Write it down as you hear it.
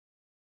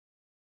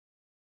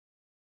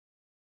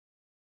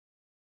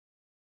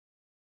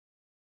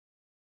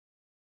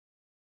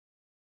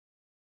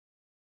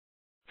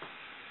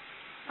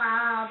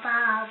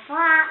Baba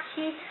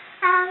flashes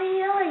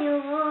Harry on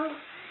your wall.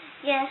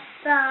 Yes,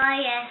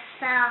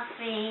 I'll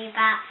be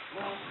back.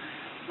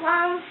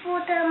 One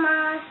for the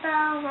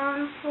master,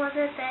 one for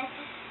the day,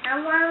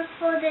 and one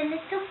for the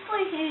little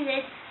boy who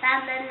lives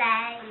down the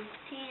lane.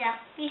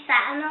 He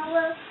sat on a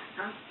wheel,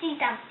 and he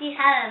had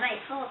a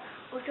right for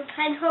all the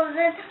pen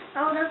holders,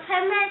 all the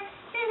pen men,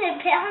 and they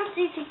put on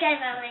two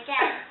together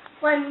again.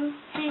 1,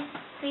 2,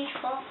 3,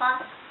 4,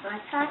 5.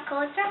 My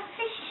cycle just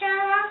fish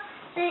around.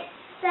 6,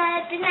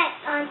 7, 8,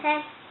 9,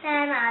 10.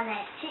 Then I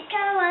let it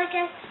go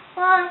again.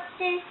 1,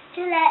 2,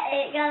 to let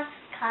it go.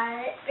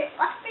 Cut it with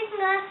my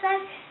finger, so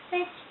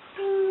which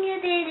finger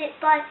did it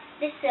bite?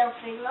 This little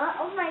finger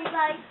on my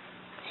right.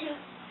 2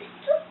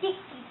 little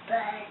dicky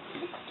birds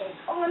listed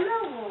on the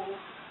wall.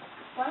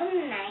 One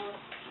named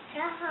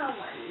Peter,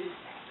 one named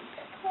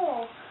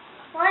Paul.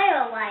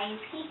 Fly away,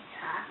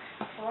 Peter.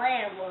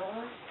 Fly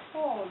away,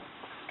 Paul.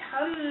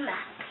 Come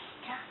back,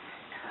 Peter.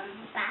 Come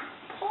back,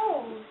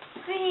 Paul.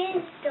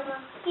 Here's the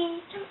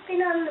monkey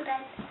jumping on the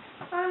bed.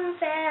 One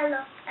fell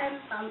off and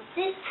bumped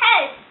his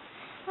head.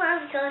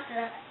 One got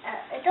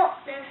a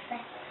doctor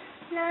said,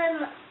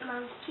 no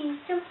monkey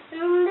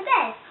jumping on the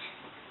bed.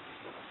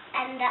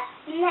 And the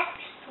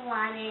next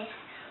one is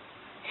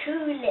 2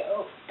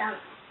 little dumb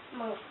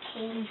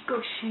monkeys. He's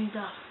got shoes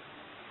off.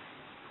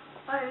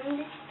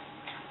 One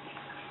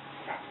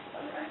that's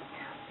one on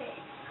top of it.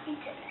 He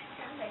took the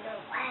stuffing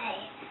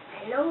away.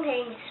 And long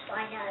came the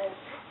spider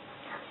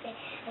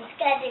and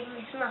scared him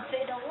with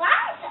muffin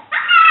away.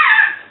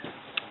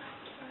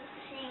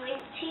 She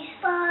went to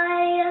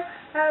spider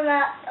and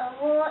up the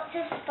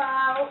water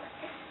spout.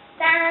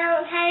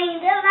 Down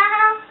came the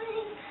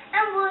mountain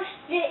and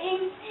washed it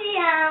into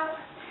out.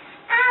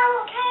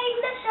 Out came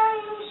the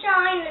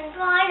sunshine and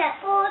dried up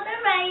all the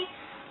rain.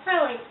 I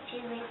went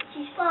to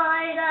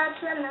spider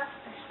and up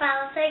the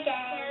spout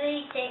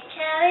again.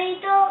 Carry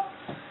dog.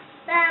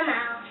 The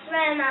mouse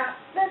ran up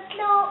the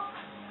clock.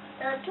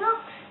 The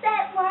clock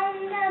stepped on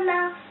the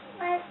mouse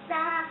went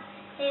down.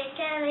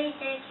 Hickory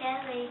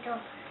dickory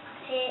dock.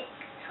 Tick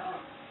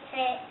tock,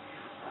 tick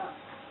tock,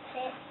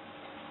 tick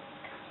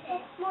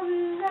tock.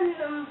 One the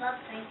number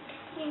 3.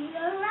 You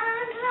go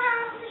round,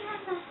 round,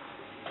 round.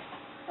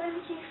 1,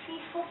 2, 3,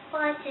 4,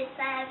 5, 6,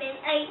 7,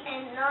 8,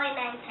 and 9,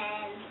 and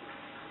 10.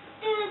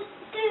 Do,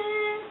 do.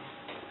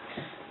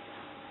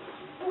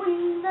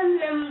 When the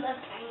number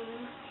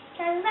came,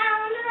 go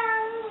round,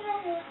 round,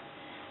 round.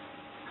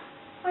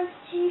 1,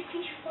 2,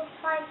 3, 4,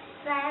 5,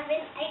 6, 7,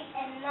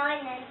 8, and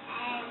 9, and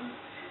 10.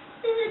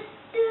 Do,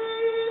 do.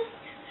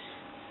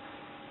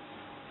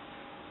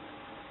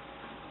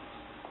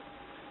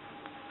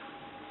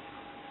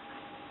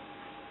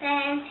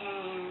 Then 10.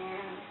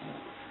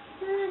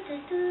 Do, do,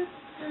 do,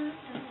 do,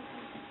 do.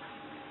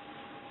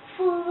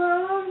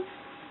 Full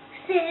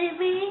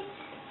series,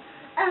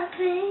 a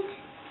plate,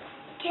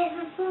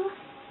 careful,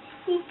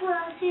 he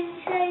brought his